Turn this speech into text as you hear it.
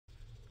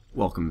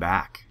Welcome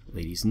back,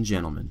 ladies and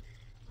gentlemen.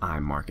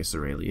 I'm Marcus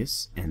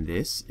Aurelius, and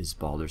this is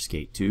Baldur's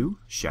Gate 2,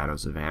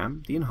 Shadows of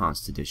Am, the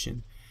Enhanced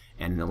Edition.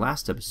 And in the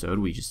last episode,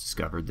 we just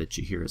discovered that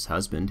Jaheira's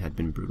husband had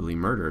been brutally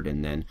murdered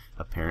and then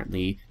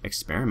apparently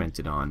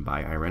experimented on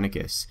by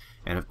Irenicus.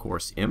 And of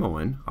course,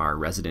 Imoen, our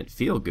resident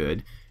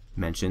feel-good,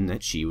 mentioned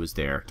that she was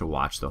there to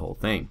watch the whole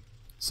thing.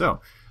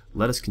 So,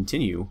 let us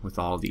continue with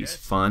all of these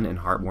fun and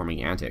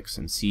heartwarming antics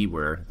and see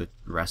where the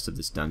rest of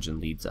this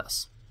dungeon leads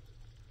us.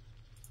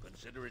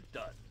 Consider it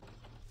done.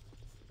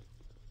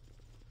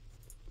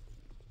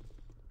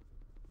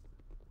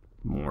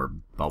 More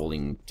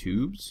bubbling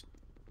tubes.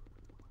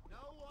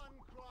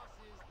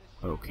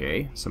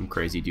 Okay, some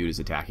crazy dude is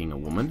attacking a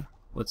woman.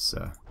 Let's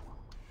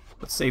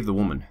save the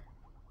woman.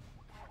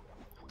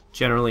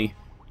 Generally,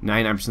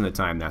 99% of the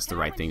time, that's the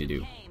right thing to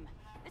do.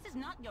 This is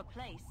not your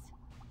place.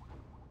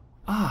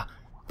 Ah,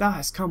 thou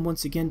hast come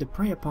once again to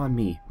prey upon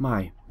me,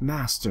 my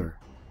master.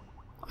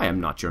 I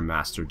am not your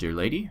master, dear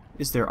lady.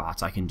 Is there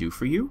aught I can do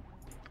for you?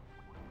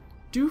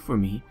 Do for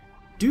me?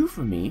 Do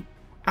for me?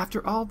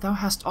 After all thou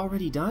hast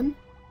already done?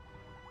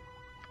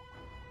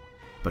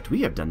 But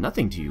we have done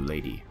nothing to you,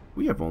 lady.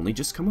 We have only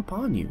just come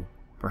upon you.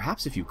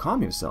 Perhaps if you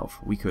calm yourself,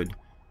 we could...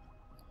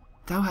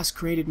 Thou hast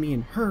created me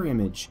in her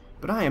image,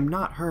 but I am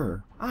not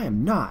her. I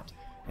am not,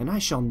 and I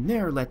shall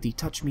ne'er let thee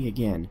touch me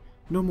again.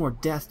 No more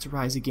death to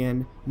rise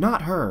again.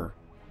 Not her.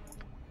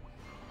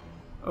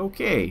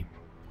 Okay,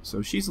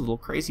 so she's a little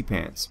crazy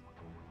pants.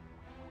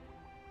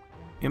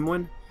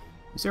 Imoen,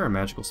 is there a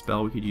magical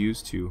spell we could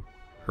use to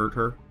hurt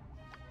her?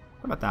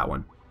 How about that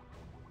one?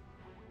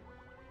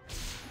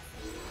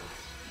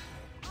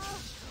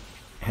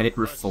 And it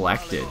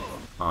reflected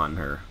on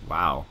her.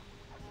 Wow.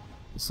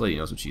 This lady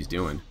knows what she's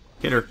doing.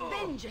 Hit her.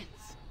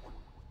 Vengeance.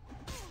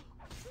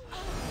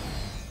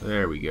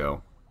 There we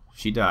go.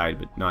 She died,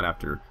 but not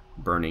after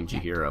burning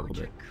Jaheira a little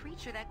bit.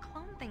 Creature that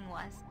clone thing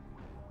was.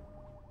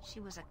 She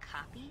was a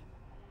copy?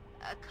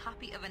 A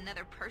copy of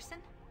another person?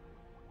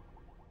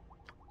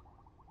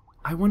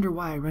 I wonder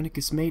why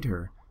Irenicus made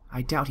her.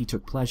 I doubt he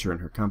took pleasure in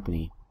her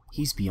company.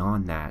 He's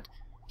beyond that.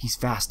 He's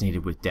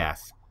fascinated with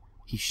death.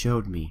 He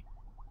showed me.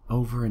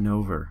 Over and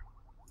over.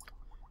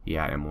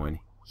 Yeah, Imoen.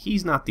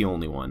 He's not the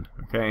only one,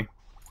 okay?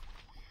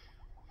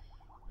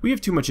 We have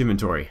too much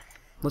inventory.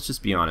 Let's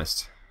just be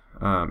honest.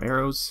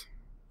 Arrows.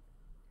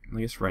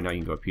 I guess right now you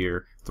can go up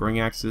here. Throwing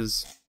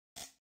axes.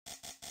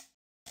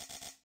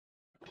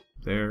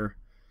 There.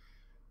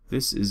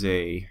 This is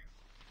a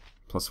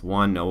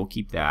 +1. No, we'll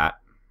keep that.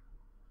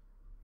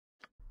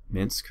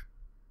 Minsk.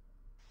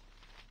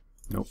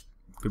 Nope.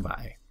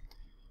 Goodbye.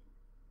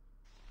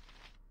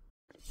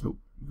 Nope.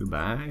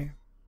 Goodbye.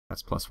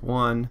 That's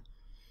 +1.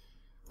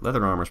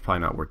 Leather armor's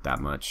probably not worth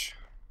that much.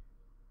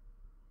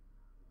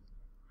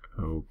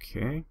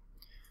 Okay.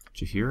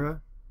 Jaheira.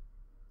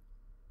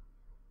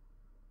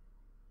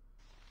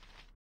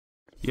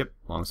 Yep.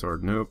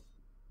 Longsword. Nope.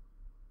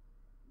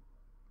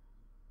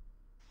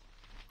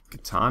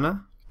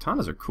 Katana.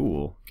 Katanas are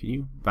cool. Can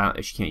you...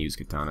 She can't use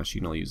katana. She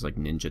can only use like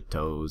ninja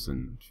toes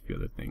and a few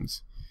other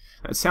things.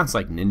 It sounds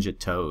like ninja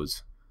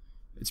toes.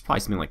 It's probably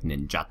something like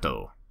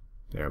ninjato.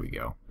 There we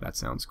go. That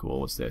sounds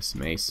cool. What's this?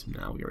 Mace?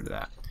 No, we'll get rid of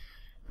that.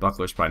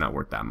 Buckler's probably not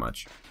worth that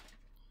much.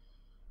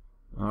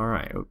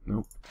 Alright. Oh,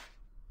 nope.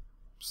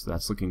 So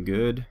that's looking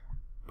good.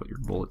 Put your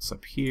bullets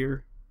up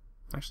here.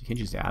 Actually, can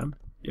you just add them?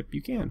 Yep,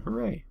 you can.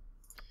 Hooray.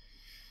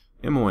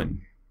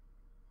 Imoen.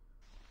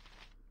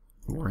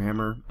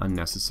 Warhammer.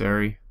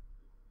 Unnecessary.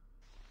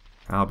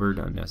 Halberd.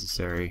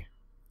 Unnecessary.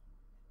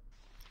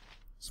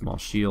 Small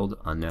shield.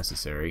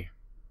 Unnecessary.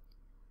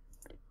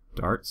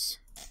 Darts.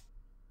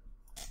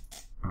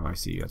 Oh, I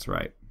see. That's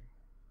right.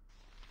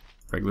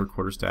 Regular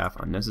quarterstaff,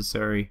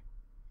 unnecessary.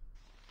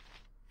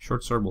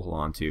 Short sword we'll hold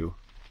on to.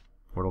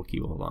 Portal key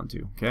we'll hold on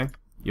to. Okay.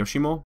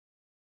 Yoshimo.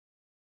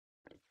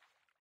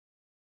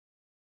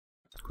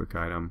 Quick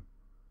item.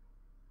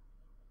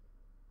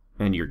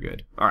 And you're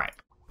good. Alright.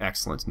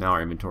 Excellent. Now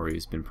our inventory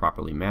has been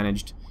properly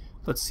managed.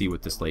 Let's see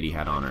what this lady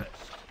had on her.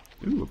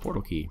 Ooh, a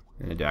portal key.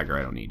 And a dagger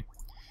I don't need.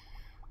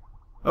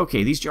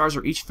 Okay, these jars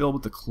are each filled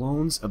with the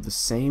clones of the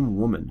same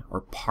woman, or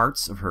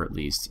parts of her at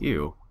least.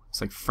 Ew. It's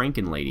like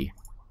Frankenlady.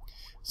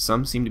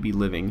 Some seem to be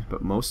living,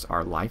 but most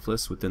are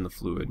lifeless within the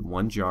fluid.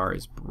 One jar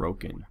is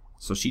broken.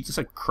 So she just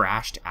like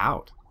crashed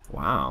out.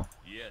 Wow.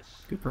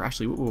 Yes. Good for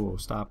Ashley. Whoa,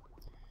 stop.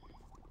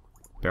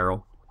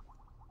 Barrel.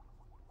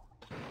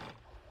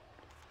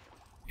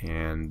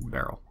 And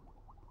barrel.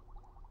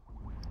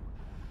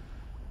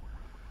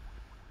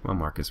 Well,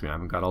 Marcus, we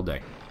haven't got all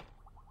day.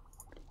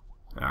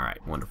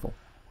 Alright, wonderful.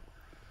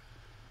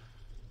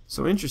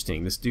 So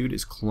interesting, this dude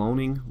is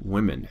cloning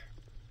women.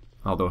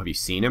 Although, have you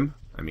seen him?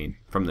 I mean,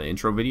 from the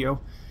intro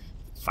video,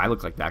 if I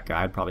look like that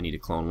guy, I'd probably need to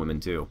clone women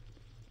too.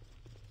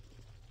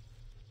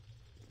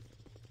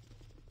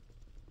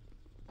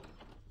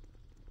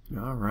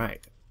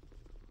 Alright.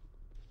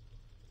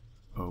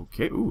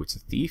 Okay, ooh, it's a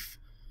thief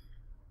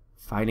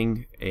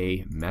fighting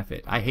a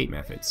mephit. I hate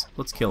mephids.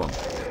 Let's kill him.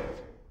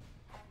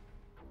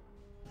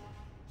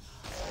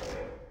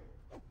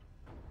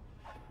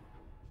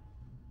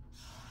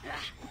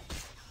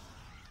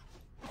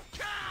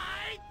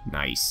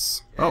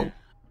 Nice. Oh.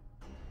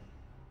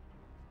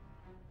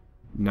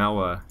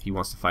 Now, he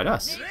wants to fight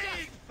us.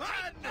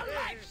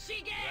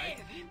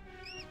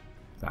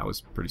 That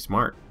was pretty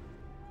smart.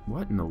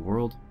 What in the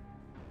world?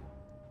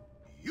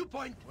 You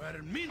point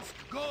where Minsk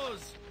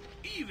goes,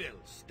 evil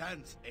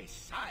stands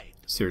aside.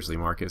 Seriously,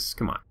 Marcus,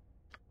 come on.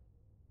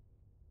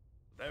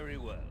 Very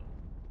well.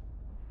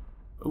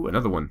 Oh,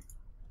 another one.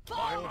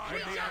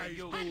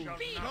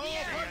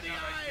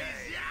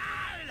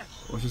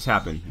 What just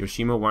happened?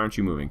 Yoshimo, why aren't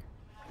you moving?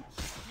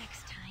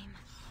 Next time.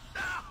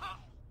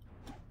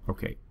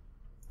 Okay.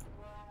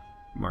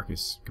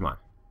 Marcus, come on.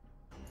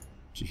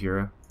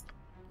 Chihira,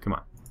 come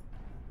on.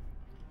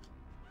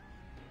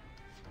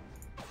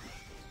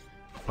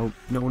 Oh,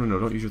 no,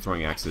 don't use your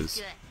throwing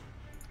axes.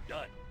 Good.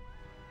 Done.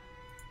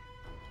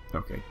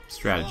 Okay,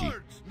 strategy.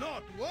 Words,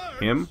 not words.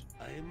 Him,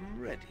 I'm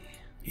ready.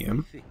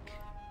 him, I think.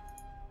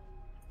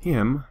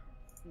 him,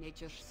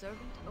 Nature's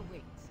servant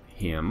awaits.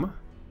 him,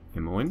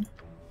 Imoen.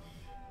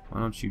 Why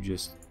don't you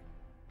just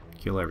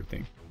kill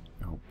everything?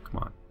 Oh,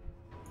 come on.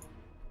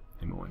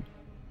 Imoen.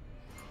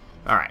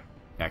 Alright,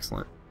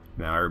 excellent.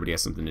 Now everybody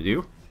has something to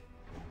do.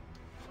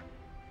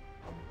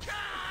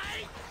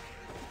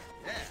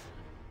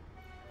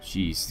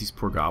 Jeez, these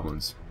poor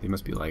goblins. They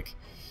must be like...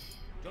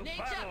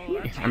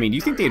 I mean, you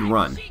think they'd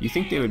run. You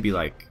think they would be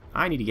like,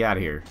 I need to get out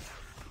of here.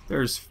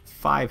 There's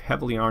 5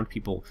 heavily armed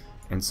people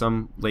and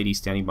some lady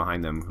standing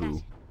behind them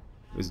who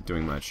isn't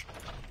doing much.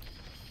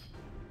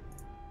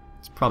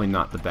 It's probably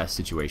not the best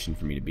situation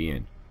for me to be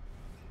in.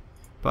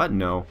 But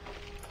no.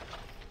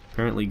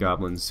 Apparently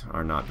goblins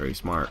are not very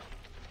smart.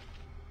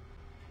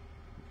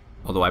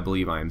 Although I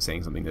believe I am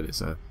saying something that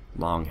is a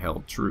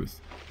long-held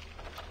truth.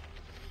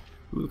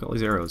 Ooh, look at all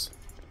these arrows.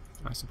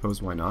 I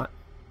suppose why not?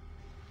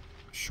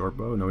 Short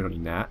bow? No, we don't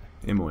need that.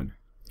 Imoen.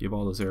 Give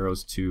all those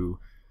arrows to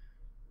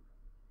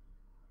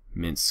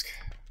Minsk.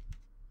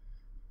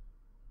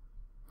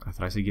 I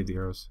thought I said give the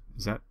arrows.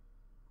 Is that...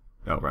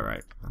 Oh,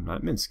 right. I'm not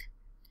at Minsk.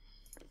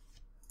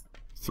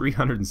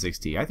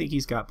 360. I think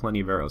he's got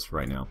plenty of arrows for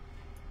right now.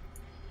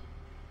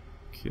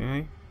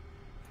 Okay.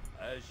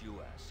 As you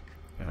ask.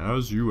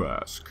 As you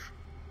ask.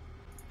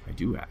 I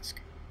do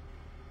ask.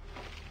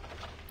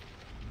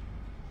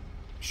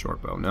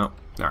 Short bow. No.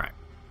 Alright.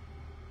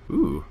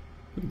 Ooh.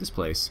 Look at this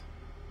place.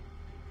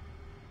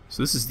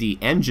 So this is the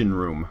engine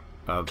room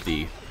of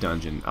the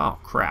dungeon. Oh,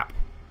 crap.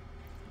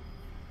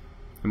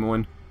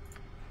 Imoen.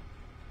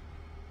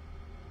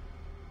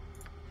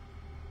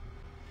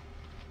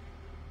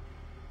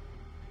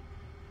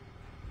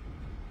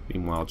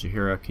 Meanwhile,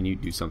 Chihira, can you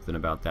do something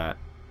about that?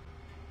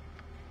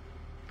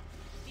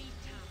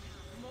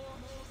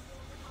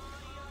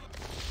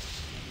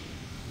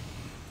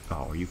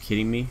 Oh, are you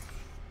kidding me?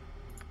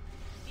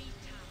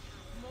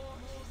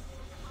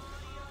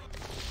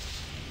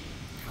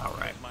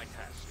 Alright. My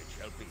task it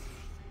shall be.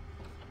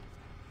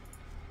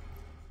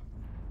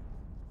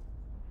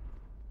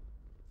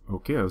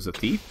 Okay, I was a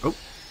thief. Oh.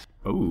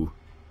 Oh.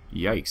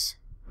 Yikes.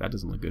 That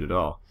doesn't look good at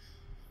all.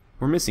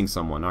 We're missing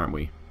someone, aren't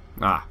we?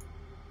 Ah.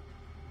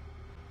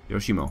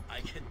 Yoshimo. I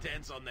can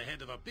dance on the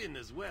head of a pin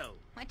as well.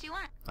 What do you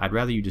want? I'd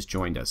rather you just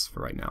joined us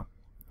for right now.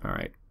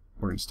 Alright.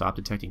 We're going to stop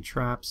detecting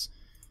traps.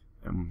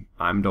 I'm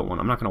not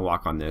going to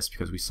walk on this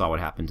because we saw what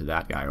happened to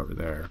that guy over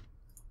there.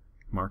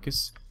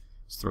 Marcus,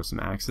 let's throw some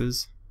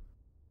axes.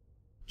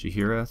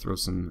 Chihira, throw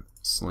some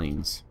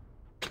slings.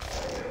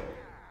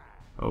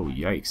 Oh,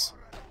 yikes.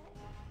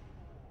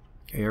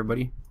 Okay,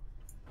 everybody.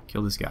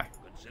 Kill this guy.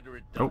 Consider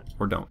it done. Oh,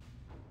 or don't.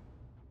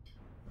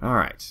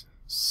 Alright.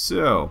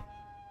 So,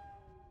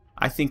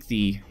 I think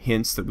the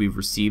hints that we've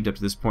received up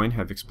to this point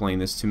have explained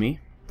this to me.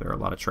 There are a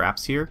lot of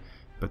traps here,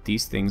 but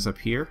these things up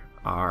here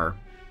are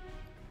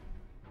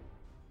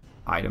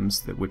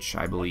items that which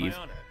I believe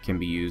can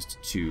be used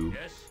to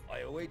Yes, I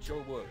await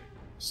your word.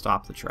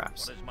 stop the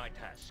traps. What is my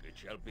task? It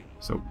shall be.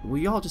 So, will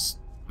you all just...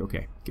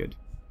 Okay, good.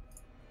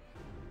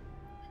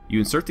 You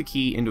insert the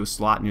key into a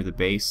slot near the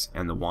base,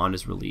 and the wand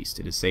is released.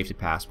 It is safe to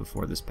pass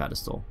before this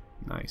pedestal.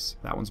 Nice.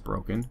 That one's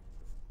broken.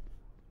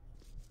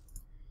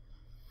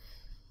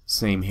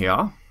 Same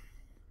here.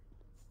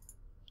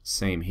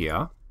 Same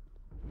here.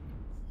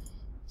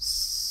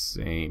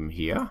 Same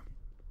here.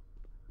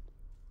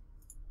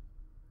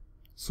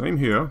 Same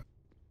here.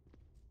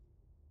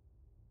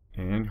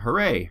 And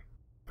hooray!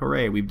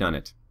 Hooray, we've done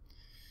it.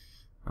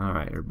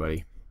 Alright,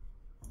 everybody.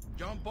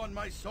 Jump on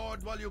my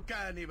sword while you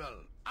can, evil.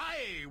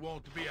 I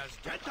won't be as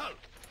gentle.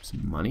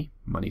 Some money.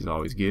 Money's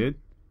always good.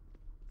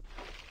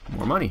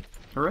 More money.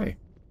 Hooray.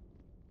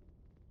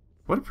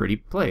 What a pretty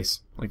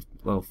place. Like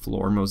little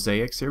floor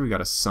mosaics here. We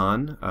got a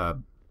sun, a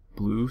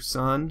blue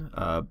sun,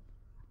 a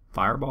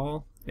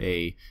fireball,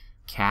 a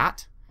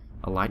cat,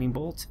 a lightning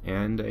bolt,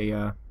 and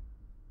a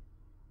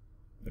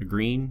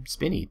green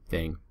spinny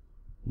thing.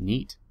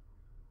 Neat.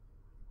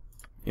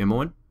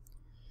 Imoen,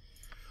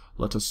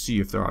 let us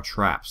see if there are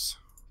traps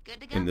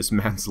Good to go. in this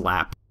man's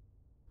lap.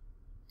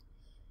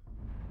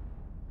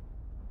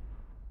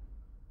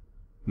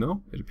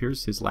 No, it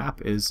appears his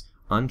lap is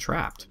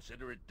untrapped.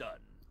 Consider it done.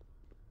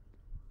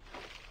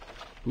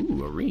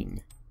 Ooh, a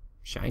ring.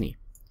 Shiny.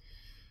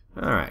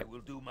 Alright. I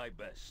will do my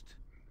best.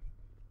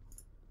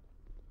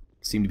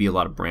 Seem to be a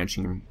lot of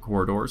branching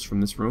corridors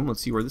from this room. Let's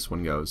see where this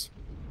one goes.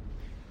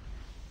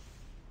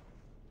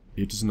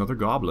 It is another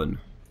goblin.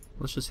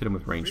 Let's just hit him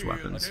with ranged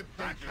weapons.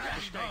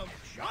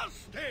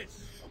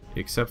 Justice!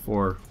 Except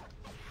for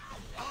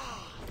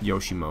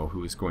Yoshimo,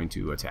 who is going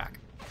to attack.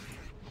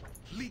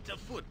 Fleet of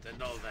foot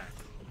and all that.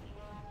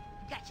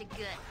 Gotcha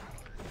good.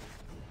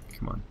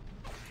 Come on.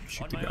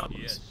 Shoot the On my own,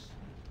 goblins. yes.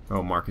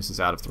 Oh, Marcus is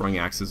out of throwing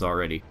axes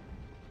already.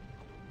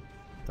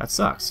 That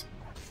sucks.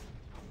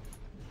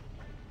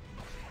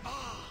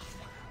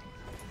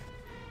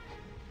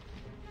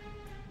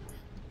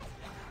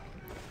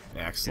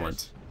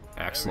 Excellent.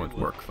 Excellent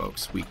work,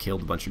 folks. We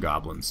killed a bunch of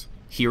goblins.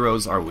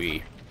 Heroes are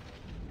we.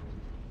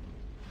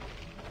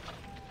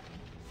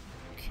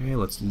 Okay,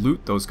 let's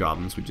loot those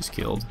goblins we just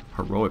killed.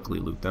 Heroically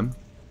loot them.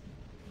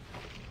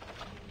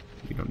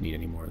 We don't need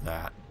any more of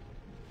that.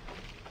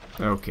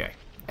 Okay.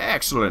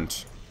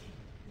 Excellent!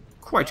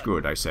 Quite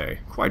good, I say.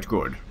 Quite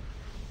good.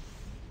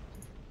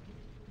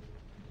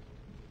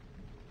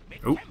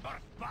 Oh.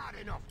 Bad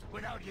enough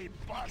without ye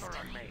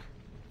bothering me.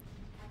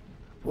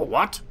 Well,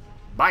 what?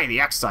 By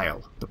the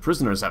exile! The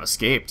prisoners have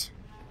escaped.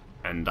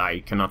 And I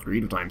cannot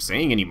read what I'm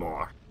saying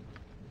anymore.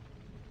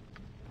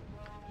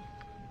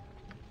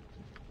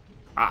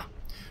 Ah.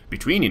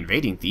 Between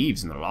invading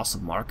thieves and the loss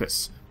of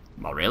Marcus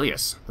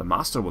Aurelius, the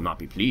master will not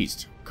be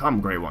pleased.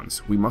 Come, Grey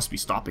Ones, we must be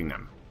stopping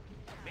them.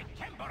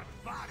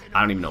 I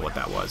don't even know what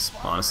that was.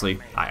 Honestly,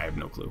 I have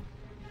no clue.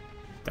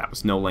 That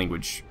was no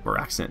language or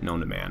accent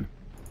known to man.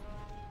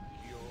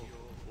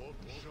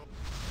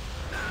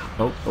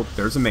 Oh, oh,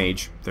 there's a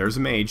mage. There's a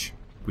mage.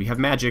 We have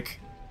magic.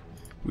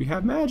 We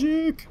have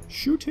magic!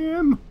 Shoot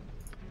him!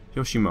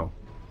 Yoshimo.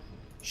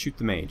 Shoot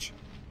the mage.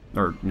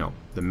 Or, no,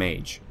 the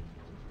mage.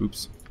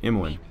 Oops.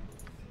 Imoen.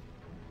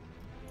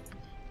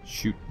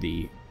 Shoot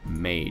the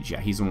mage.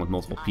 Yeah, he's the one with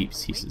multiple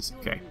pieces.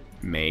 Okay.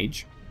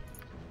 Mage.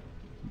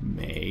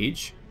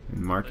 Mage.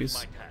 And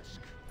Marcus,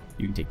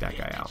 you can take that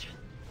guy out.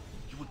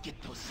 You will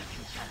get those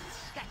second chance.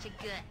 Gotcha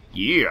good.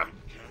 Yeah!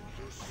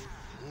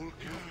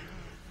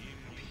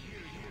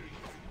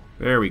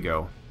 There we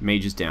go.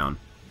 Mage is down.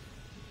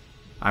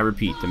 I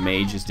repeat, the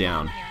mage is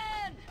down.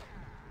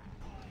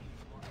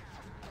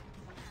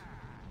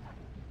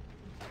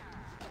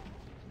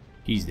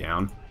 He's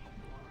down.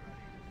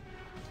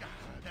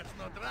 That's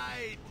not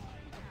right.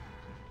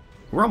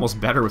 We're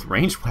almost better with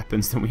ranged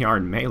weapons than we are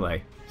in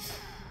melee.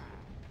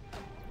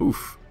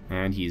 Oof.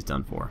 And he's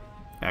done for.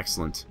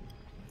 Excellent.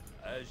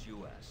 As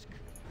you ask.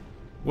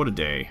 What a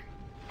day.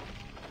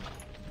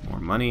 More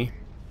money.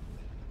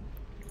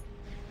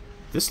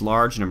 This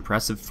large and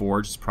impressive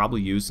forge is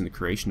probably used in the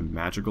creation of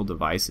magical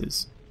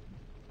devices.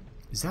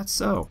 Is that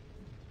so?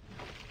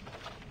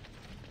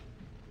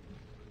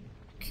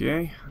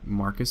 Okay,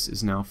 Marcus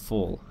is now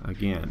full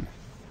again.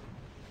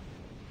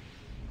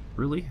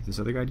 Really? This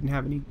other guy didn't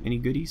have any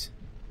goodies?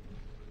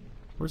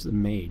 Where's the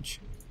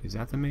mage? Is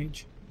that the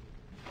mage?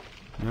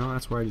 No,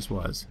 that's where I just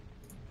was.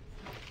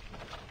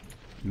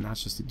 And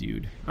that's just a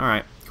dude.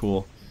 Alright,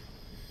 cool.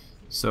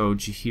 So,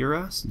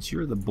 Jahira, since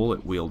you're the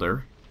bullet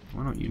wielder,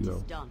 why don't you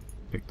go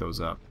pick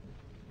those up?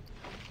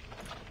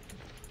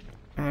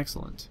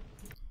 Excellent.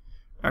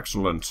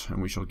 Excellent,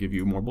 and we shall give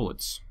you more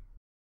bullets.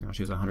 Now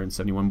she has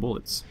 171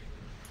 bullets.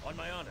 On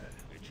my honor,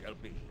 it shall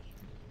be.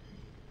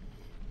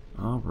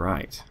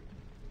 Alright.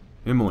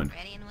 Imoen,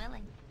 Ready and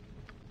willing.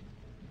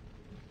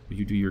 will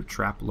you do your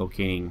trap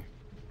locating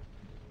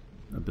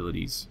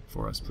abilities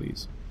for us,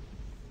 please?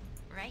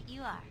 Right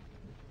you are.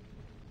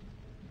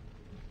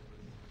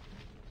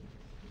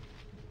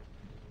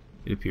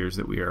 It appears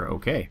that we are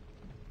okay.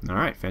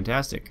 Alright,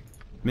 fantastic.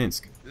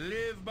 Minsk.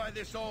 Live by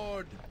the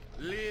sword.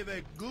 Live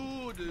a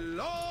good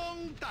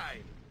long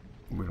time.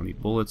 We don't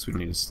need bullets, we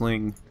don't need a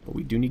sling, but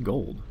we do need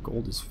gold.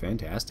 Gold is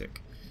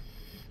fantastic.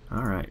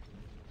 Alright.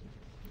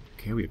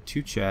 Okay, we have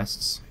 2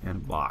 chests and a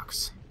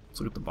box. Let's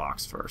look at the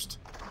box first.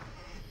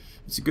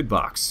 It's a good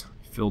box,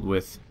 filled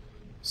with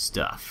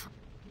stuff.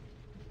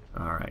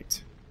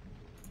 Alright.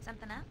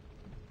 Something up?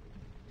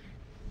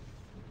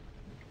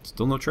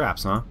 Still no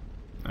traps, huh?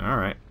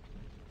 Alright.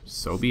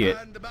 So be it.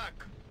 Stand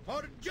back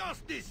for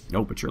justice.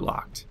 No, but you're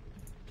locked.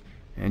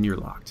 And you're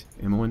locked.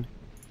 Imoen?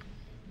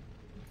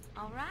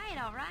 Alright,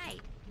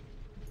 alright.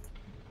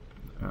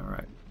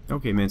 Alright.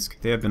 Okay, Minsk,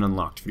 they have been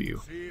unlocked for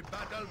you. See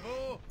battle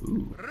bow.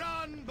 Ooh.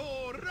 Run,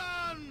 bow,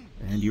 run.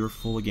 And you're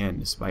full again,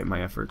 despite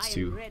my efforts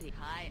to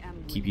I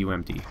am keep you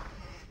empty.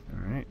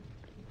 Alright.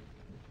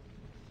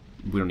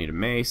 We don't need a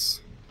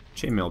mace.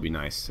 Chainmail would be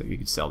nice, so you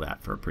could sell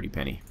that for a pretty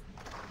penny.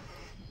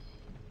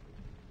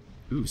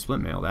 Ooh, split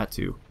mail, that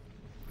too.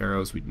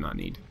 Arrows we do not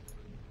need.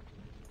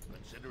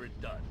 Consider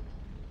it done.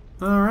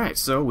 Alright,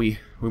 so we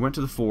went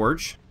to the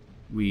forge.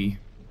 We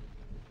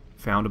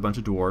found a bunch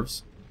of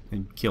dwarves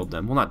and killed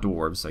them. Well, not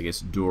dwarves, I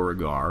guess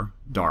Duragar,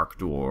 dark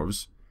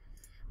dwarves,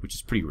 which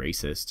is pretty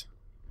racist.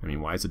 I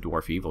mean, why is a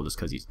dwarf evil just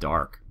because he's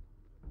dark?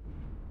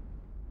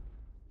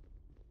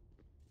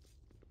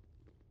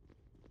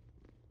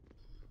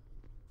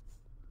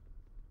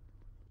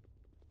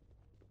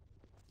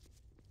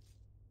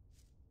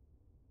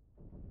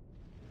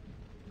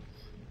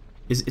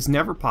 It's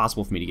never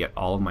possible for me to get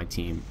all of my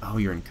team. Oh,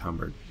 you're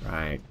encumbered.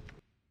 Right.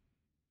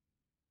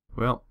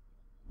 Well,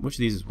 which of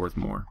these is worth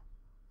more?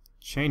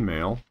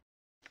 Chainmail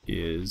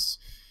is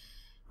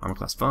armor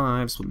class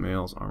 5, split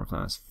mail's armor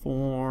class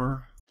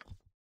 4.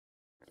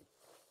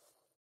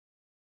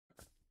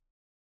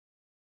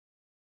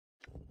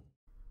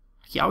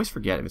 I always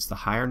forget if it's the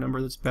higher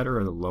number that's better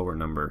or the lower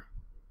number.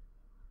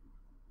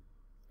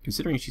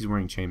 Considering she's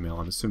wearing chainmail,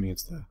 I'm assuming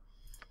it's the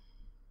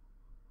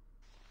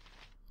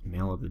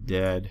Mail of the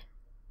Dead.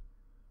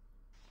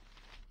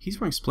 He's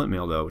wearing split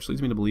mail though, which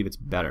leads me to believe it's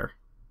better.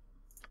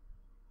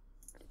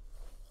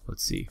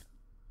 Let's see.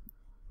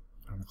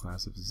 Armor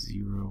class of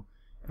 0.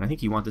 And I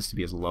think you want this to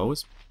be as low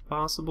as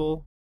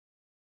possible.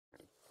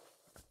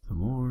 The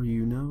more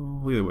you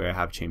know. Either way, I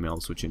have chainmail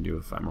to switch into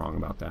if I'm wrong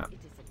about that.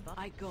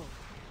 I go.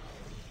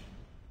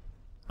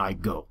 I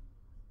go.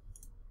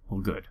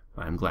 Well, good.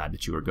 I'm glad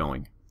that you are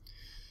going.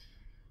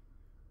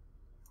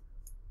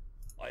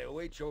 I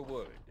await your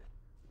word.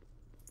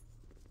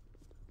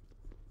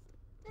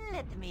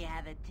 Let me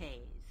have a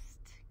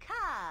taste.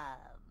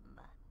 Come.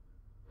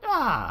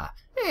 Ah,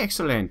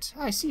 excellent.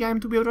 I see I am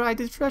to be right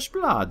in fresh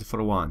blood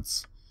for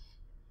once.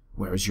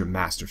 Where is your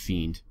master,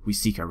 fiend? We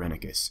seek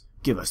Irenicus.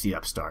 Give us the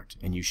upstart,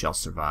 and you shall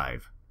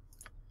survive.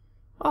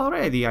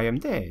 Already I am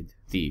dead,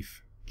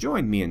 thief.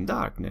 Join me in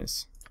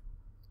darkness.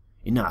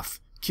 Enough.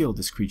 Kill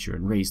this creature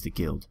and raise the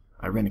guild.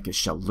 Irenicus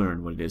shall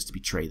learn what it is to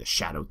betray the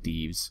Shadow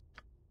Thieves.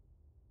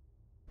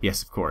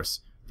 Yes, of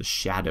course, the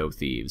Shadow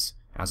Thieves,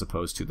 as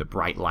opposed to the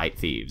Bright Light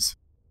Thieves.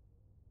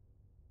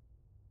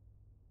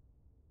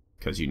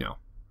 Because, you know,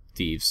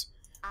 thieves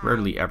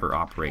rarely ever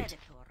operate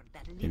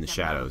in the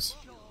shadows.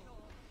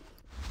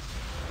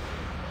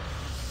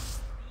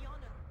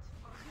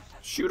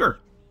 Shoot her!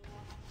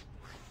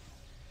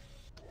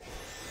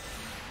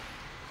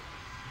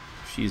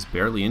 She is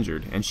barely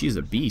injured, and she's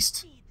a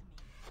beast.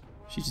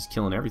 She's just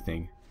killing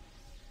everything.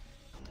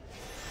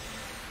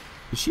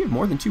 Does she have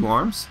more than 2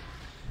 arms?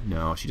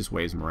 No, she just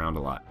waves them around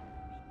a lot.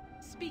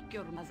 Speak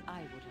your as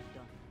I would have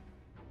done.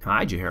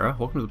 Hi, Jaheira.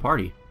 Welcome to the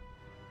party.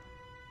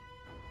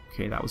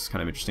 Okay, that was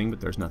kind of interesting,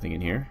 but there's nothing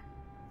in here.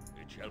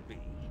 It shall be.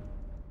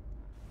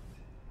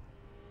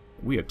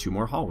 We have 2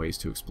 more hallways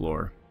to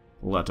explore.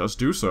 Let us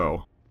do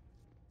so.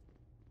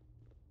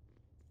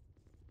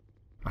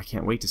 I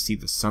can't wait to see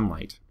the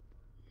sunlight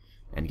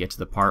and get to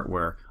the part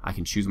where I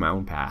can choose my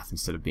own path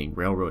instead of being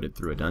railroaded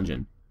through a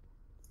dungeon.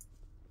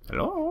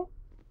 Hello?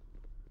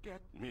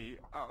 Get me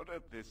out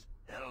of this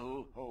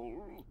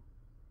hellhole.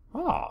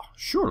 Ah,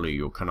 surely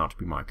you cannot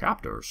be my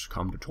captors,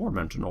 come to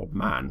torment an old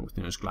man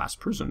within his glass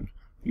prison.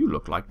 You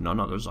look like none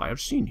others I have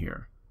seen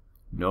here.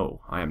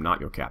 No, I am not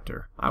your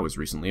captor. I was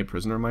recently a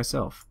prisoner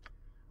myself.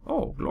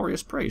 Oh,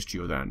 glorious praise to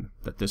you then,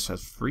 that this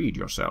has freed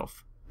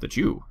yourself. That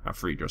you have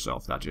freed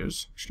yourself, that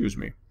is. Excuse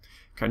me.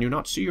 Can you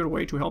not see your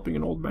way to helping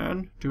an old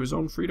man to his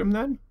own freedom,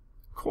 then?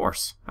 Of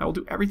course. I will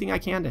do everything I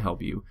can to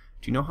help you.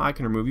 Do you know how I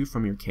can remove you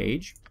from your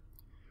cage?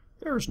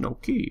 There is no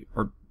key,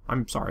 or,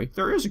 I'm sorry,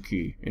 there is a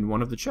key in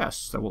one of the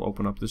chests that will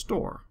open up this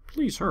door.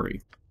 Please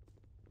hurry.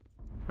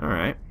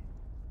 Alright.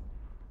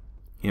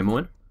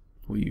 Imoen,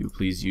 will you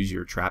please use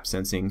your trap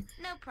sensing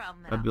No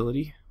problem at all.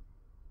 ability?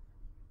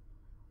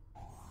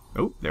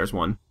 Oh, there's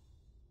one.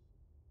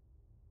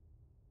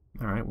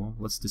 Alright, well,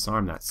 let's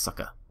disarm that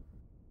sucker.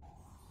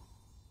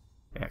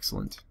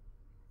 Excellent.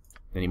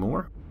 Any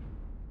more?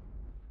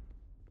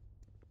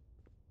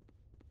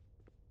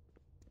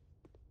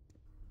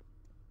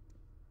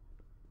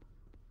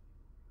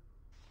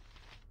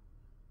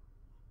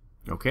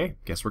 Okay,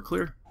 guess we're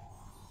clear.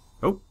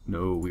 Oh,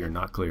 no, we are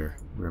not clear.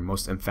 We are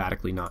most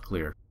emphatically not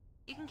clear.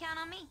 You can count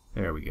on me.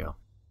 There we go.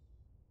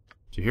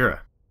 Jaheira.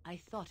 I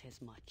thought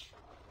as much.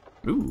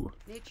 Ooh.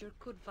 Nature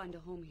could find a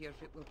home here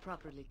if it were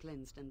properly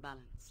cleansed and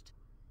balanced.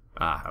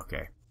 Ah,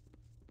 okay.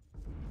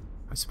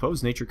 I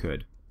suppose nature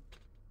could.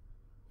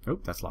 Oh,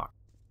 that's locked.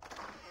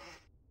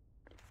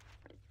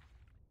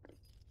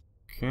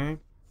 Okay.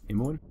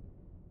 Imoen?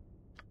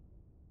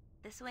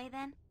 This way,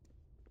 then?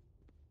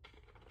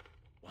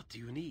 What do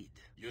you need?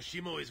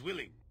 Yoshimo is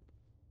willing.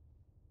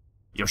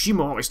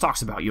 Yoshimo always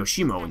talks about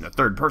Yoshimo in the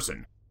third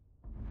person.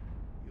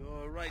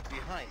 You're right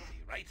behind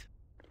me, right?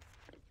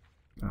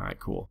 Alright,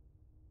 cool.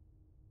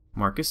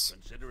 Marcus?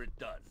 Consider it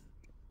done.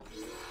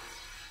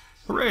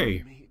 Hooray!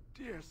 Save me,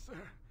 dear sir.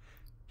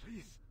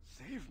 Please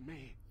save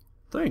me.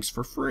 Thanks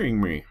for freeing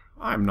me.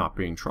 I'm not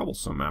being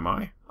troublesome, am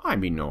I? I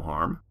mean no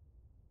harm.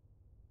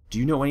 Do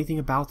you know anything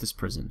about this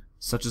prison,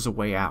 such as a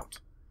way out?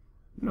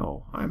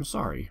 No, I am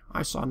sorry.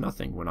 I saw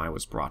nothing when I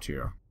was brought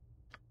here.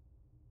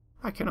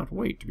 I cannot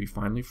wait to be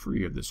finally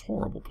free of this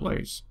horrible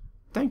place.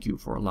 Thank you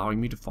for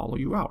allowing me to follow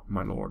you out,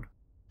 my lord.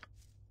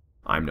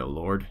 I'm no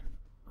lord.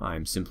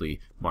 I'm simply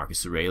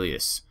Marcus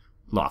Aurelius,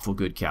 lawful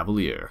good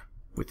cavalier,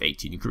 with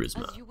 18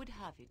 charisma. As you would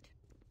have it.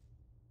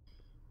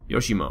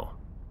 Yoshimo.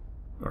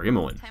 Or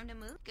Imoen. Time to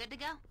move. Good to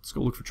go. Let's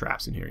go look for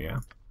traps in here,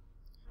 yeah?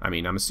 I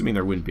mean, I'm assuming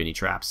there wouldn't be any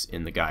traps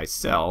in the guy's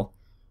cell,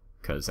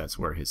 because that's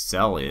where his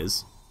cell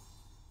is.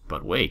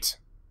 But wait.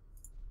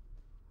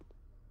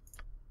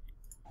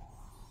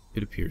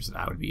 It appears that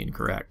I would be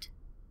incorrect.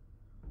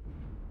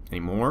 Any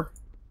more?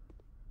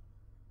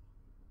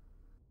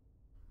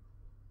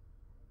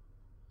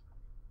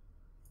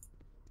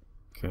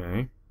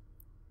 Okay.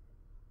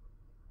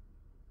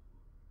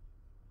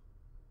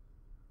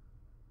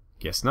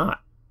 Guess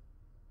not.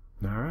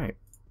 Alright.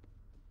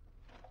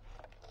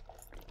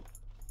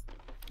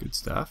 Good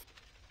stuff.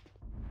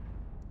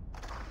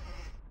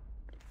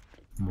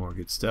 More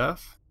good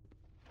stuff.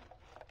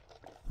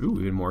 Ooh,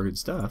 even more good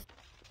stuff.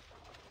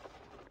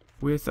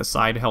 With a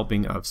side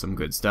helping of some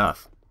good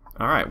stuff.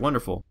 Alright,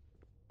 wonderful.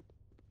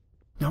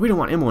 Now, we don't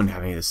want Imoen to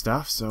have any of this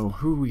stuff, so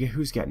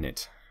who's getting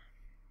it?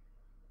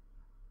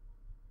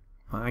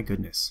 My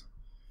goodness.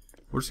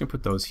 We're just going to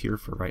put those here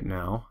for right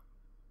now.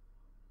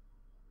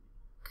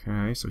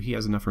 Okay, so he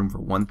has enough room for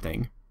one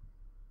thing.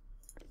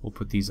 We'll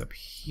put these up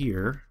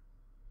here.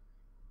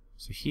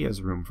 So he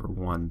has room for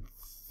one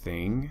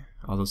thing.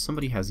 Although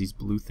somebody has these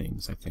blue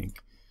things, I think.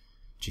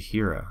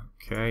 Jaheira.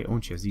 Okay, oh,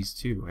 and she has these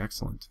too.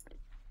 Excellent.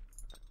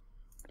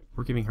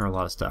 We're giving her a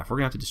lot of stuff. We're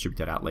going to have to distribute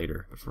that out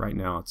later. But for right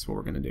now, that's what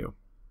we're going to do.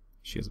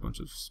 She has a bunch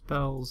of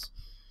spells.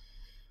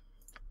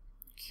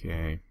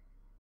 Okay.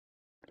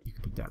 You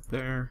can put that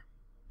there.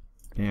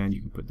 And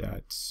you can put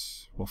that...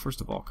 Well, first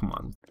of all, come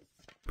on.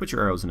 Put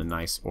your arrows in a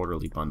nice,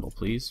 orderly bundle,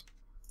 please.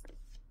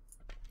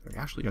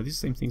 Actually, are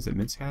these the same things that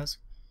Minsk has?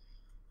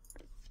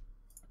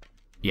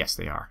 Yes,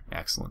 they are.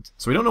 Excellent.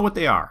 So we don't know what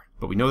they are,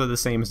 but we know they're the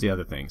same as the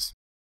other things.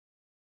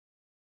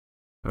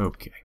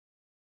 Okay.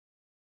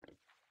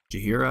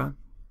 Jaheira.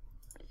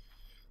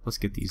 Let's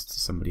get these to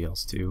somebody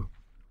else, too.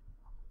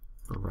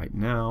 For right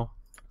now.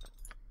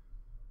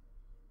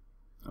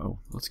 Oh,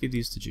 let's give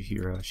these to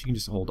Jaheira. She can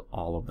just hold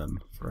all of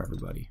them for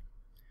everybody.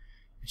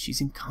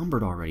 She's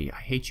encumbered already. I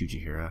hate you,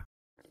 Jaheira.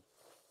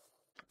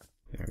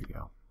 There we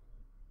go.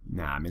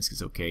 Nah, Minsk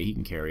is okay. He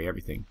can carry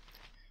everything.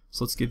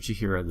 So let's give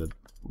Jaheira the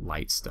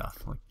light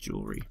stuff, like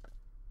jewelry.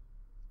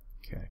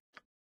 Okay.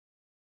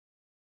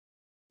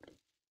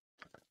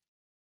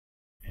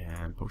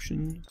 And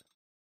potion.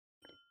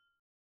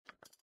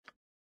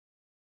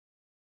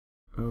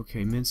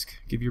 Okay, Minsk,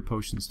 give your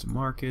potions to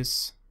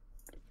Marcus.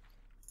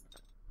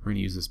 We're going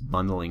to use this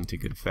bundling to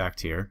good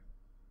effect here.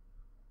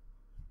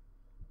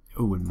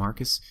 Oh, and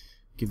Marcus,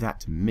 give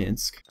that to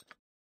Minsk.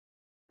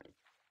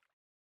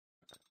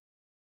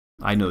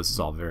 I know this is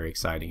all very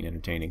exciting and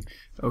entertaining.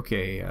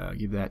 Okay,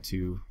 give that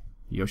to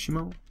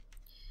Yoshimo.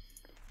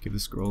 Give the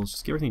scrolls.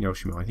 Just give everything to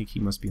Yoshimo. I think he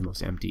must be the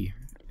most empty.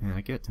 And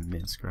I get it to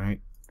Minsk,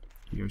 right?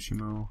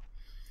 Yoshimo.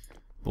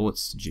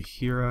 Bullets to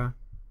Jaheira.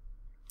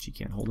 She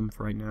can't hold them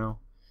for right now.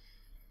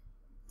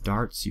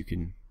 Darts you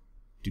can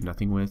do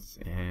nothing with.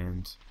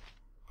 And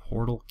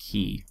portal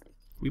key.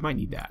 We might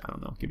need that. I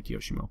don't know. Give it to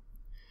Yoshimo.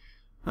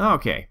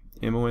 Okay.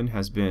 Imoen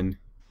has been...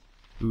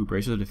 Ooh,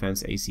 Bracer of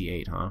Defense AC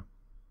 8, huh?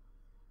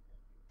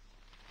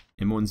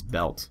 Imoen's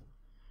belt.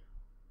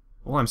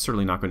 Well, I'm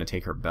certainly not going to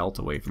take her belt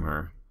away from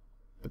her.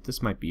 But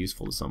this might be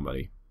useful to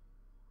somebody.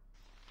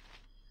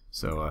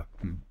 So,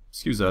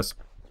 excuse us.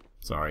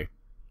 Sorry.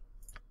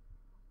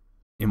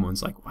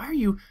 Imoen's like, why are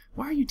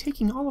you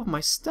taking all of my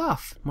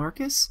stuff,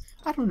 Marcus?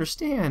 I don't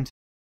understand.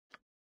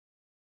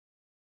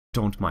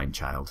 Don't mind,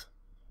 child.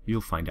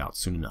 You'll find out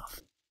soon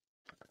enough.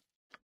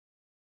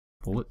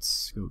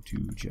 Bullets go to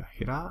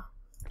Jaheira.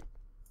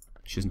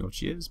 She doesn't know what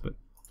she is, but...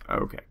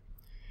 Okay.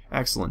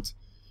 Excellent.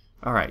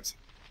 Alright.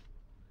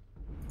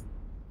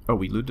 Oh,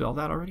 we looted all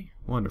that already?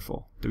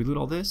 Wonderful. Did we loot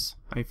all this?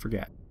 I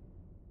forget.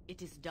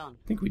 It is done.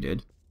 I think we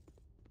did.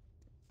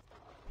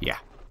 Yeah.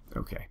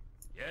 Okay.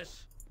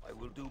 Yes, I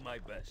will do my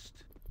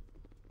best.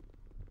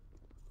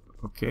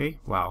 Okay.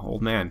 Wow,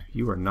 old man,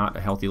 you are not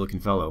a healthy looking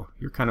fellow.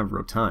 You're kind of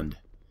rotund.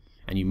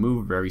 And you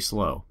move very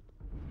slow.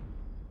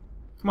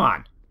 Come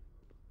on.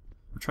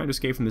 We're trying to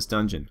escape from this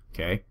dungeon,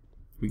 okay?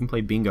 We can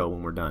play bingo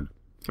when we're done.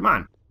 Come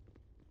on.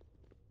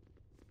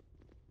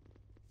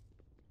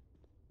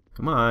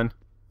 Come on.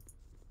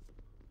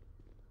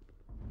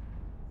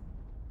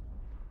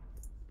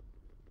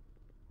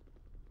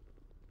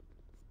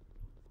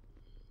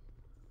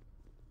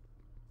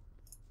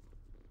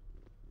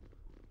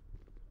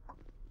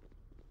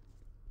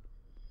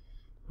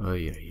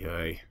 Oy, oy,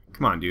 oy.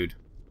 Come on, dude.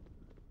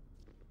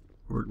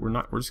 We're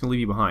just gonna leave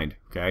you behind,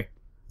 okay?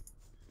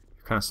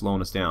 You're kind of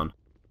slowing us down.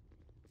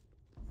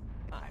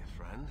 My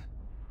friend.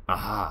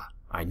 Aha!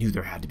 I knew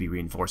there had to be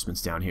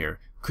reinforcements down here.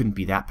 Couldn't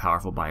be that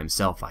powerful by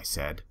himself, I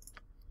said.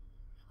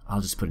 I'll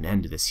just put an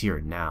end to this here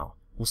and now.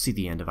 We'll see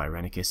the end of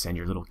Irenicus and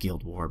your little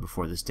guild war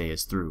before this day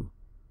is through.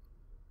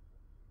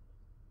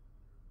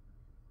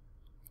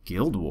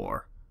 Guild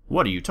war?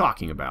 What are you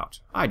talking about?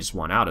 I just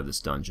want out of this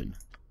dungeon.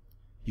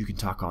 You can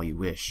talk all you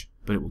wish,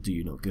 but it will do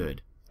you no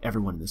good.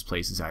 Everyone in this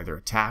place has either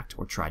attacked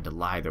or tried to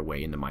lie their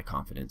way into my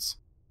confidence.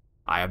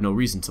 I have no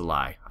reason to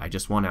lie. I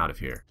just want out of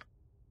here.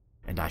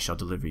 And I shall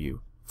deliver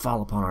you.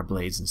 Fall upon our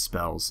blades and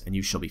spells, and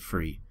you shall be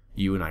free.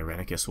 You and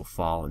Irenicus will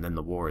fall, and then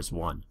the war is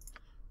won.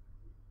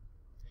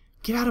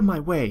 Get out of my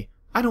way!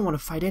 I don't want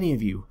to fight any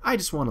of you. I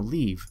just want to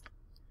leave.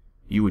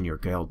 You and your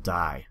guild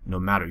die, no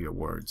matter your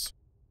words.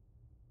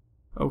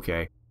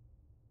 Okay.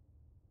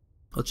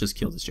 Let's just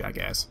kill this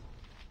jackass.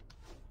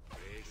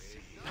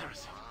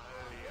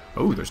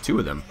 Oh, there's 2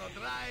 of them.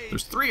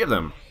 There's 3 of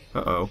them.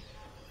 Uh-oh.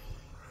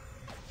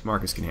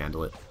 Marcus can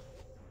handle it.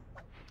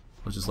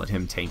 Let's just let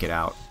him tank it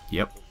out.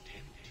 Yep.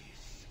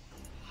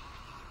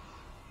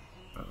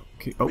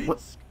 Okay. Oh,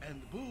 what?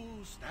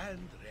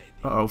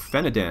 Uh-oh,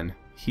 Feniden.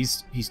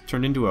 He's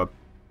turned into a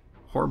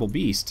horrible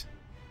beast.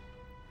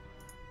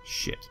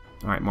 Shit.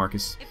 Alright,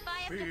 Marcus. If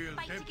I have to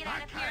fight to get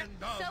out of here,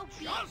 so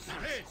be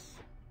it.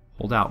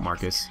 Hold out,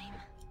 Marcus.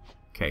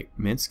 Okay,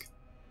 Minsk.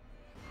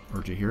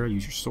 Or Jaheira,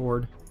 use your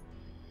sword.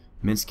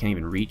 Minsk can't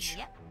even reach.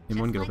 Yep,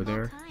 Anyone just get over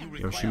like there?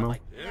 old times. Yoshimo,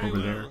 over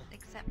there.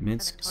 Except for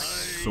Minsk, the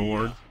torture.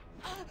 sword.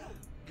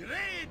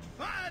 Great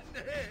fun!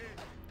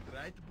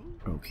 Right,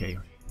 Boo? Okay,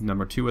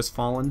 number 2 has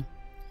fallen.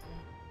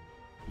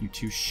 You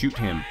 2 shoot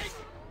him.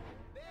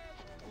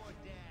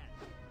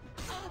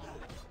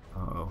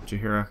 Uh-oh,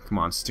 Jaheira, come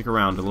on, stick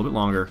around a little bit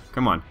longer.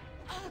 Come on.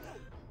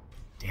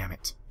 Damn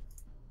it.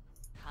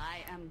 I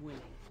am willing.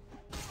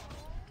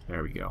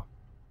 There we go.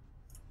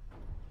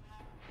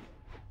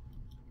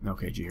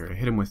 Okay, Jaheira,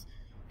 hit him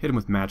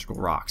with magical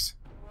rocks.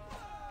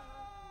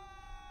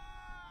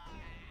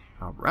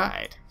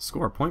 Alright,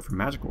 score a point for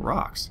magical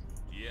rocks.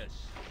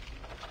 Yes.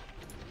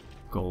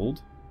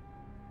 Gold.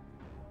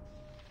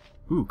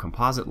 Ooh,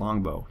 composite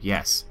longbow.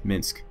 Yes,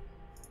 Minsk.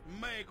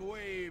 Make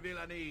way,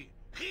 villainy.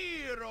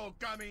 Hero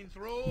coming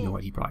through. You know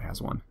what? He probably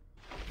has one.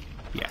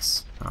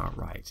 Yes.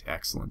 Alright,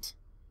 excellent.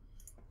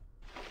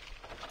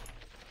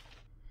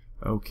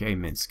 Okay,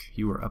 Minsk,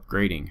 you are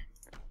upgrading.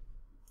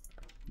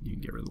 You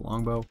can get rid of the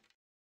longbow.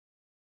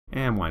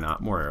 And why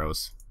not? More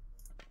arrows.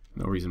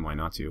 No reason why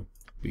not to.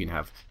 We can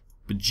have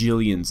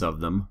bajillions of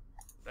them.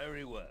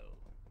 Very well.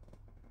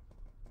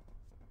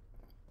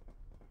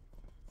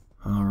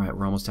 Alright,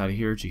 we're almost out of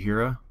here.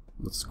 Jaheira,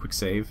 let's quick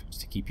save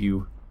just to keep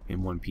you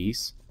in one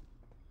piece.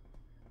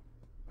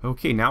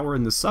 Okay, now we're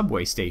in the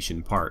subway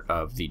station part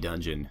of the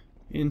dungeon.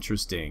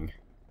 Interesting.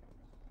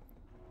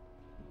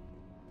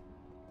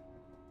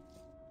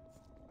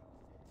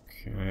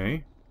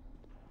 Okay.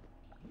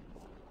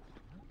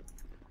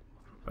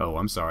 Oh,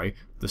 I'm sorry.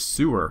 The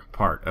sewer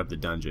part of the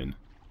dungeon.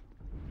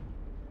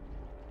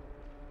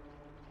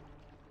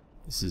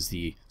 This is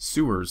the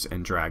Sewers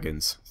and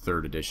Dragons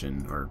 3rd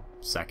edition, or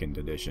 2nd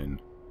edition.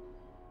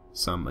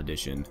 Some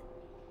edition.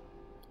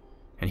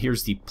 And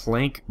here's the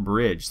plank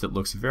bridge that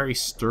looks very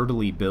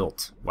sturdily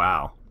built.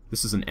 Wow.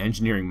 This is an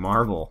engineering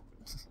marvel.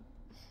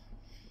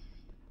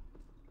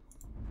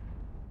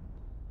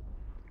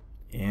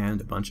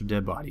 And a bunch of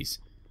dead bodies.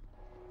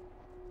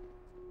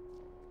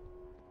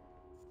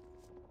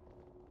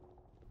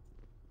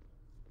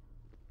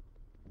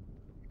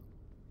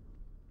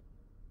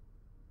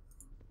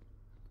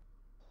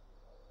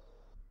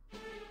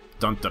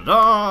 Dun dun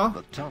dun!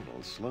 The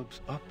tunnel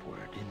slopes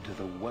upward into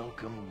the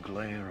welcome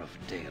glare of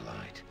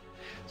daylight.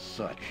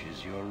 Such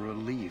is your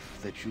relief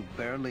that you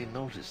barely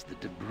notice the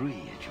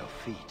debris at your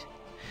feet,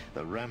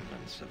 the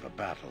remnants of a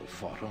battle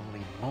fought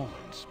only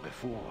moments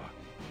before.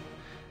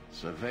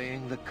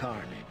 Surveying the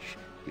carnage,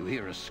 you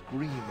hear a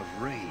scream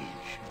of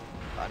rage,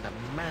 and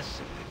a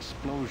massive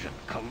explosion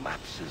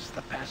collapses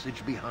the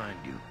passage behind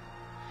you.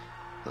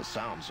 The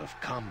sounds of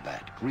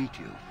combat greet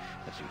you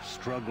as you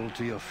struggle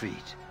to your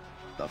feet.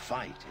 The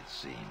fight, it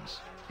seems,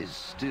 is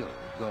still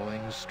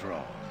going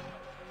strong.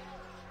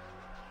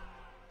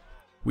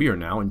 We are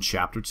now in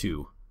Chapter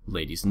 2,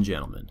 ladies and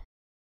gentlemen.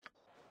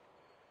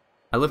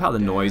 I love how the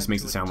noise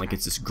makes it sound like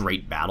it's this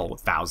great battle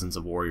with thousands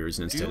of warriors,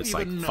 and instead it's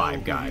like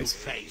 5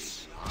 guys.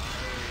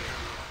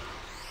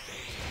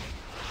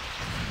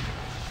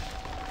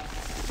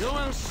 You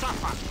will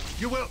suffer.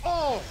 You will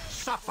all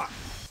suffer.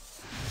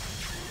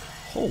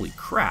 Holy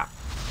crap.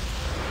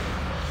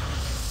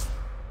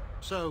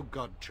 So,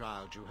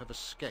 godchild, you have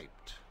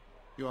escaped.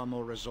 You are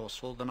more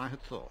resourceful than I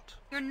had thought.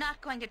 You're not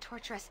going to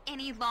torture us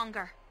any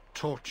longer.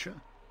 Torture?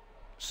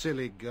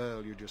 Silly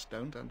girl, you just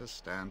don't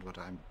understand what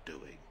I'm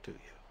doing, do you?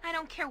 I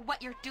don't care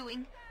what you're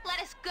doing. Let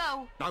us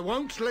go. I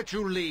won't let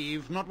you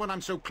leave, not when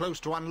I'm so close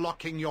to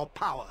unlocking your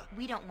power.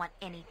 We don't want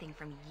anything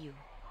from you.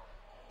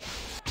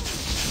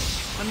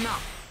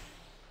 Enough!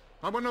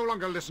 I will no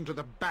longer listen to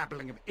the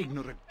babbling of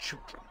ignorant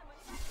children.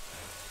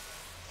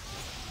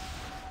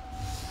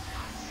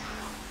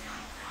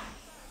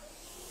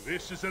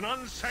 This is an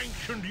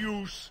unsanctioned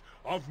use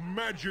of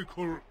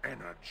magical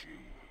energy.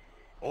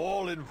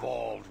 All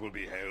involved will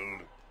be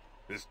held.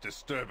 This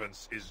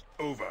disturbance is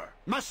over.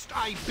 Must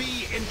I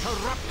be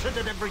interrupted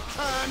at every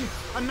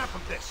turn? Enough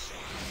of this.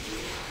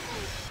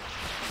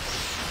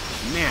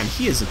 Man,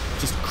 he is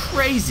just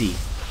crazy.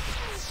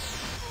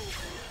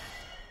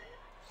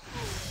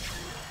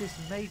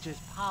 This mage's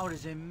power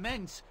is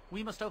immense.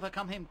 We must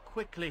overcome him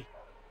quickly.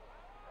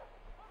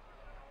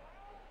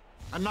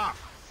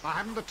 Enough! I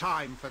haven't the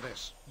time for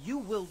this. You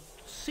will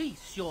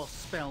cease your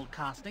spell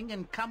casting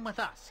and come with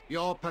us.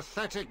 Your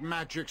pathetic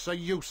magics are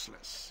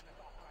useless.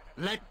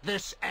 Let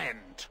this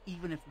end.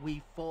 Even if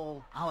we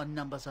fall, our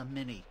numbers are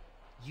many.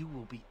 You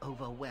will be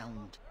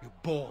overwhelmed. You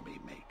bore me,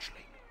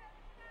 mageling.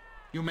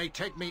 You may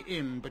take me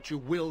in, but you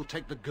will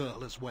take the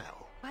girl as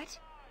well. What?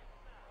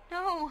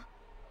 No.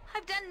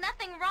 I've done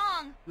nothing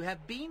wrong. You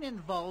have been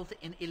involved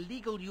in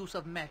illegal use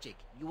of magic.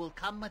 You will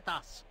come with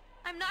us.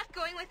 I'm not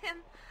going with him.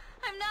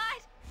 I'm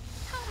not.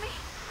 Help me.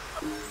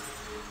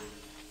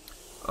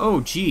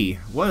 Oh gee,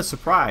 what a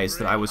surprise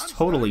that I was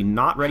totally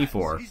not ready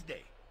for.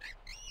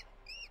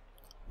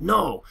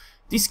 No,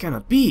 this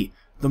cannot be.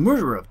 The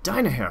murderer of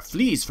Dynahair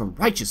flees from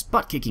righteous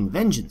butt-kicking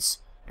vengeance,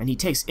 and he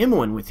takes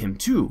Imoen with him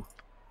too.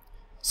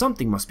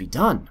 Something must be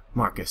done,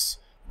 Marcus.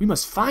 We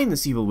must find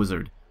this evil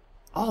wizard.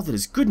 All that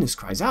is goodness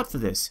cries out for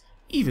this,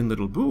 even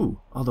little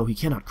Boo, although he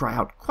cannot cry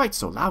out quite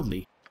so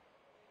loudly.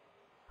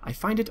 I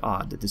find it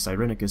odd that this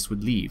Irenicus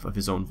would leave of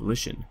his own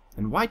volition,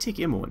 and why take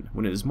Imoen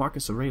when it is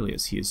Marcus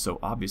Aurelius he is so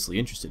obviously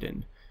interested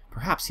in?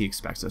 Perhaps he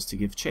expects us to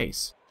give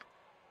chase.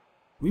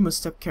 We must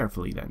step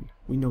carefully then.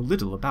 We know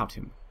little about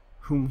him.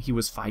 Whom he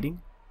was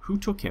fighting, who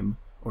took him,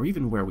 or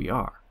even where we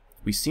are.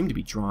 We seem to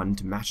be drawn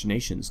into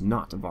machinations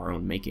not of our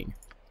own making.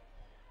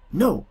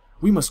 No!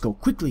 We must go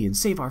quickly and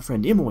save our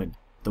friend Imoen.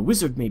 The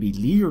wizard may be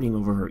leering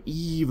over her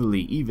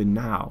evilly even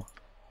now.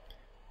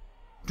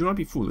 Do not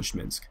be foolish,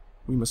 Minsk.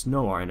 We must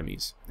know our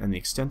enemies, and the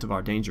extent of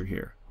our danger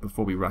here,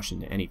 before we rush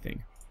into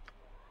anything.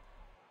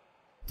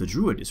 The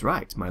druid is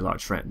right, my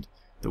large friend.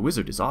 The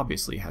wizard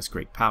obviously has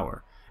great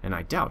power, and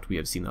I doubt we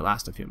have seen the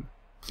last of him.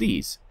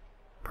 Please,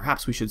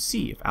 perhaps we should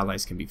see if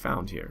allies can be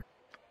found here.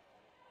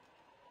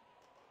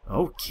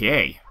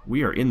 Okay,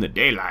 we are in the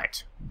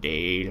daylight.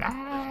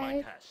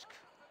 Daylight.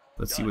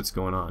 Let's see what's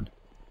going on.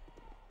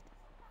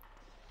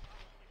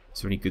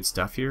 Is there any good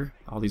stuff here?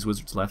 All these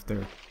wizards left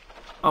there.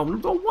 Oh,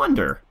 no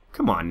wonder.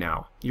 Come on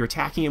now. You're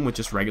attacking him with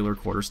just regular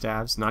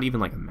quarterstaffs, not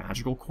even like a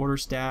magical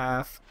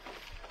quarterstaff.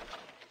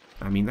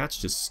 I mean, that's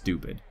just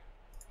stupid.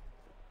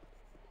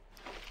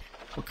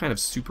 What kind of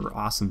super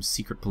awesome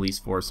secret police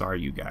force are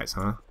you guys,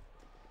 huh?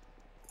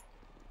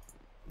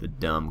 The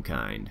dumb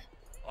kind.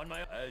 On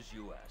my as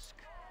you ask.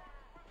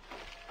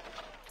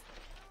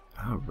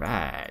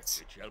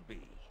 Alright. It shall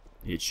be.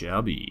 It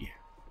shall be.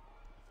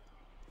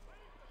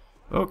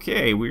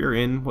 Okay, we're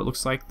in what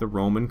looks like the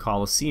Roman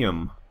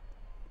Colosseum.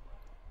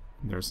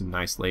 There's a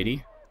nice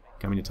lady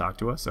coming to talk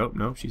to us. Oh,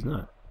 no, she's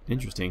not.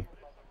 Interesting.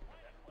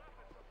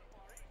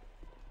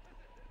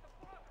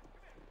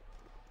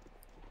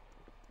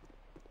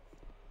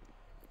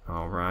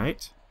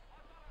 Alright.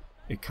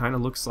 It kind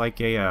of looks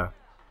like a,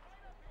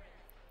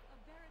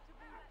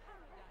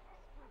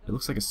 it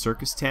looks like a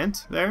circus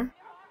tent there.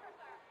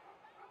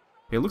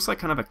 It looks like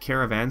kind of a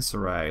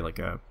caravanserai, like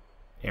a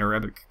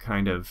Arabic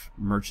kind of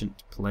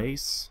merchant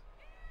place.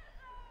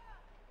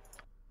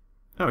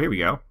 Oh, here we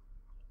go.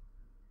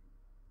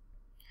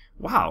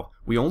 Wow,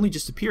 we only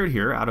just appeared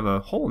here out of a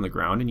hole in the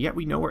ground, and yet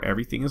we know where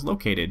everything is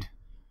located.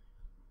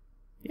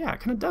 Yeah, it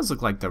kind of does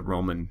look like the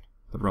Roman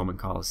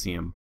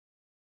Colosseum.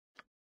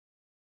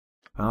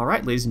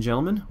 Alright, ladies and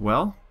gentlemen,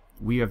 well,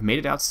 we have made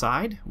it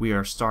outside. We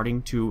are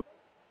starting to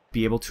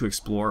be able to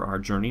explore our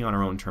journey on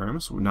our own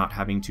terms. We're not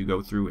having to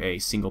go through a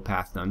single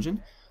path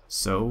dungeon.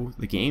 So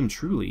the game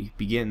truly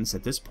begins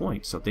at this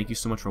point. So thank you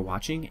so much for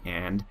watching,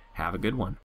 and have a good one.